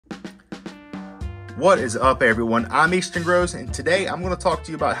What is up, everyone? I'm Easterngrows, and today I'm going to talk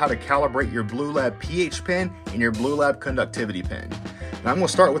to you about how to calibrate your Blue Lab pH pen and your Blue Lab conductivity pen. Now I'm going to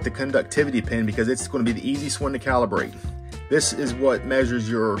start with the conductivity pen because it's going to be the easiest one to calibrate. This is what measures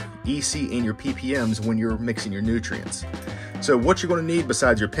your EC and your PPMs when you're mixing your nutrients. So what you're going to need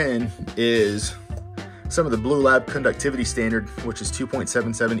besides your pen is some of the Blue Lab conductivity standard, which is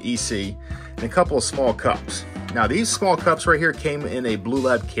 2.77 EC, and a couple of small cups. Now these small cups right here came in a Blue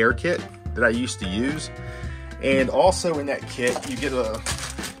Lab care kit that I used to use, and also in that kit you get a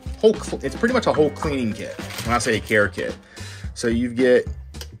whole, it's pretty much a whole cleaning kit when I say a care kit. So you get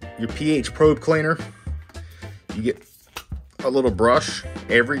your pH probe cleaner, you get a little brush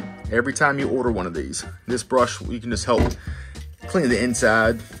every time you order one of these. This brush, you can just help clean the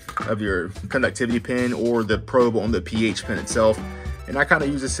inside of your conductivity pen or the probe on the pH pen itself. And I kind of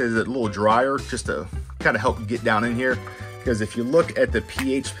use this as a little dryer just to kind of help get down in here, because if you look at the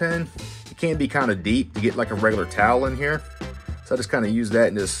pH pen, it can be kind of deep to get like a regular towel in here. So I just kind of use that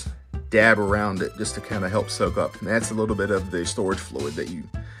and just dab around it just to kind of help soak up. And that's a little bit of the storage fluid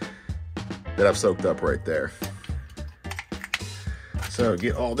that I've soaked up right there. So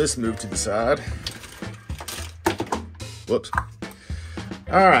get all this moved to the side. Whoops.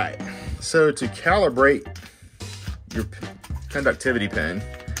 All right, so to calibrate your conductivity pen,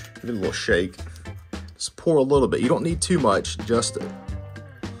 give it a little shake. Just pour a little bit. You don't need too much, just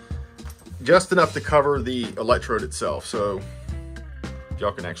enough to cover the electrode itself. So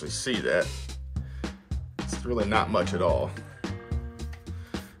y'all can actually see that. It's really not much at all.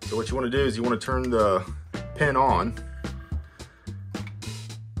 So what you want to do is you want to turn the pen on,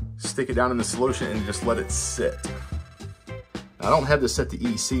 stick it down in the solution, and just let it sit. Now, I don't have this set to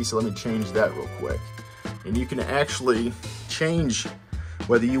EC, so let me change that real quick. And you can actually change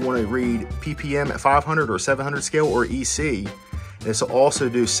whether you want to read PPM at 500 or 700 scale or EC. This will also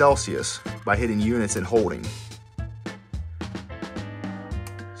do Celsius by hitting units and holding.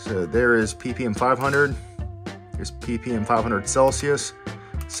 So there is PPM 500, there's PPM 500 Celsius,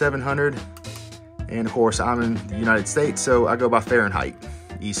 700, and of course I'm in the United States, so I go by Fahrenheit,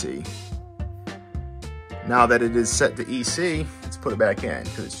 EC. Now that it is set to EC, let's put it back in,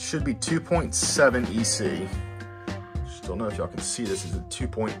 because it should be 2.7 EC. Just don't know if y'all can see this, is at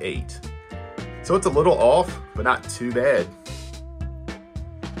 2.8. So it's a little off, but not too bad.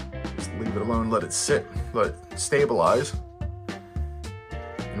 Just leave it alone, let it sit, let it stabilize.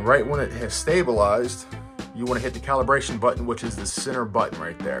 And right when it has stabilized, you want to hit the calibration button, which is the center button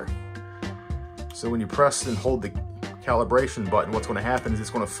right there. So when you press and hold the calibration button, what's going to happen is it's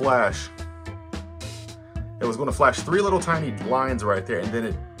going to flash. It was going to flash 3 little tiny lines right there, and then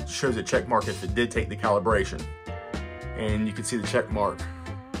it shows a check mark if it did take the calibration. And you can see the check mark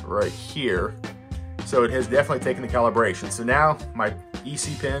right here. So it has definitely taken the calibration. So now my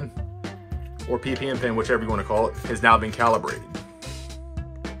EC pen or PPM pen, whichever you want to call it, has now been calibrated.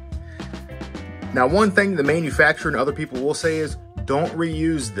 Now, one thing the manufacturer and other people will say is, don't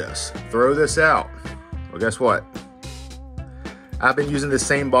reuse this, throw this out. Well, guess what? I've been using this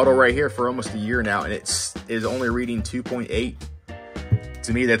same bottle right here for almost a year now, and it is only reading 2.8.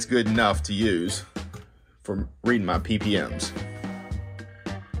 To me, that's good enough to use for reading my PPMs.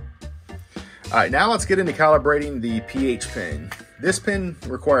 All right, now let's get into calibrating the pH pen. This pen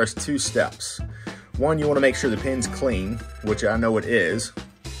requires 2 steps. One, you want to make sure the pen's clean, which I know it is.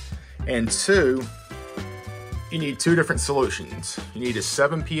 And 2, you need 2 different solutions. You need a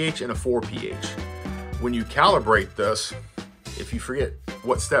 7 pH and a 4 pH. When you calibrate this, if you forget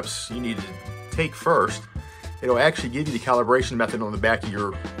what steps you need to take first, it'll actually give you the calibration method on the back of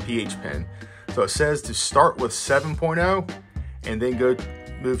your pH pen. So it says to start with 7.0 and then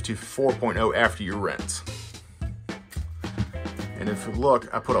move to 4.0 after your rinse. And if you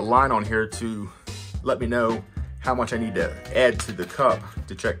look, I put a line on here to let me know how much I need to add to the cup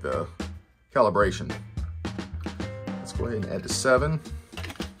to check the calibration. Let's go ahead and add to 7.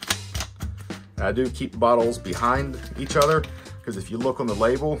 Now, I do keep bottles behind each other, because if you look on the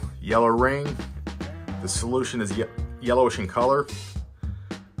label, yellow ring, the solution is yellowish in color.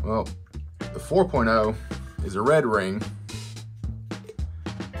 Well, the 4.0 is a red ring,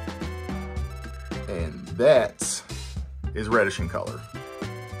 and that is reddish in color.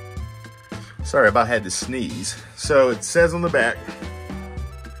 Sorry, I about had to sneeze. So it says on the back,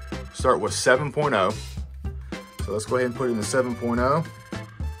 start with 7.0. So let's go ahead and put it in the 7.0.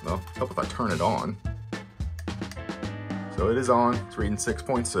 Well, help if I turn it on. So it is on, it's reading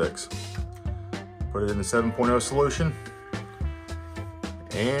 6.6. Put it in the 7.0 solution,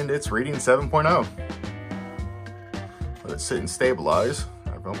 and it's reading 7.0. Let it sit and stabilize.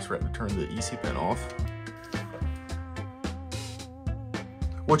 I've almost forgot to turn the EC pen off.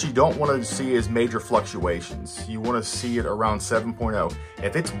 What you don't want to see is major fluctuations. You want to see it around 7.0.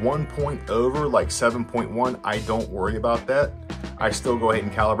 If it's 1 point over, like 7.1, I don't worry about that. I still go ahead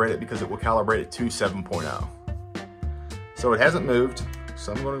and calibrate it because it will calibrate it to 7.0. So it hasn't moved,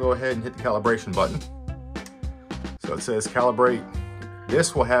 so I'm going to go ahead and hit the calibration button. So it says calibrate.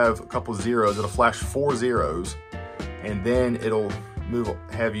 This will have a couple zeros. It'll flash 4 zeros, and then it'll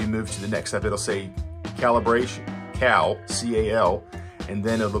have you move to the next step. It'll say calibration, cal, C-A-L, and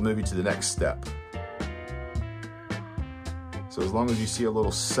then it'll move you to the next step. So as long as you see a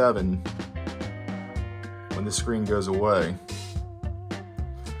little 7 when the screen goes away.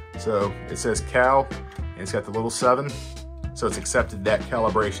 So it says cal, and it's got the little 7. So it's accepted that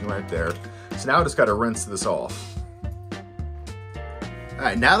calibration right there. So now I just got to rinse this off. All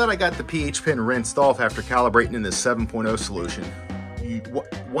right, now that I got the pH pen rinsed off after calibrating in this 7.0 solution,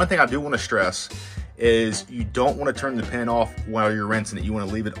 one thing I do want to stress is you don't want to turn the pen off while you're rinsing it. You want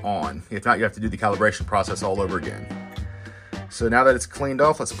to leave it on. If not, you have to do the calibration process all over again. So now that it's cleaned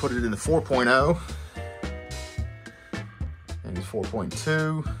off, let's put it in the 4.0 and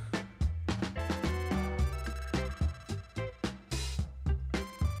 4.2.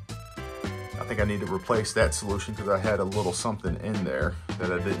 I think I need to replace that solution because I had a little something in there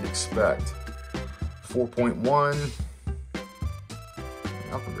that I didn't expect. 4.1.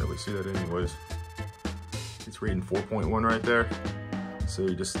 I can barely see that anyways. It's reading 4.1 right there. So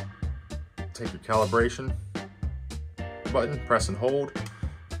you just take your calibration button, press and hold.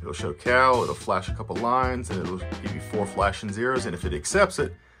 It'll show cal, it'll flash a couple lines, and it'll give you 4 flashing zeros. And if it accepts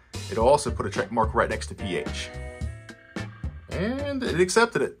it, it'll also put a check mark right next to pH. And it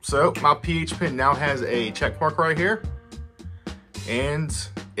accepted it. So my pH pen now has a check mark right here, and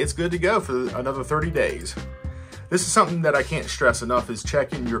it's good to go for another 30 days. This is something that I can't stress enough, is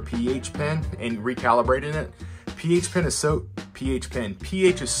checking your pH pen and recalibrating it. pH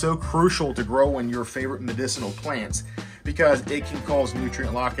is so crucial to grow in your favorite medicinal plants because it can cause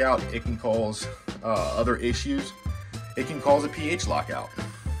nutrient lockout, it can cause other issues, it can cause a pH lockout.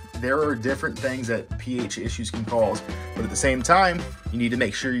 There are different things that pH issues can cause, but at the same time, you need to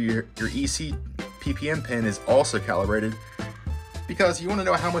make sure your EC PPM pen is also calibrated because you want to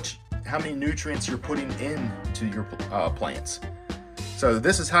know how many nutrients you're putting into your plants. So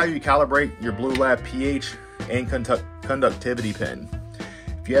this is how you calibrate your Blue Lab pH and conductivity pen.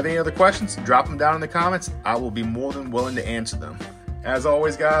 If you have any other questions, drop them down in the comments. I will be more than willing to answer them. As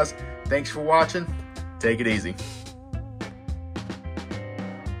always, guys, thanks for watching. Take it easy.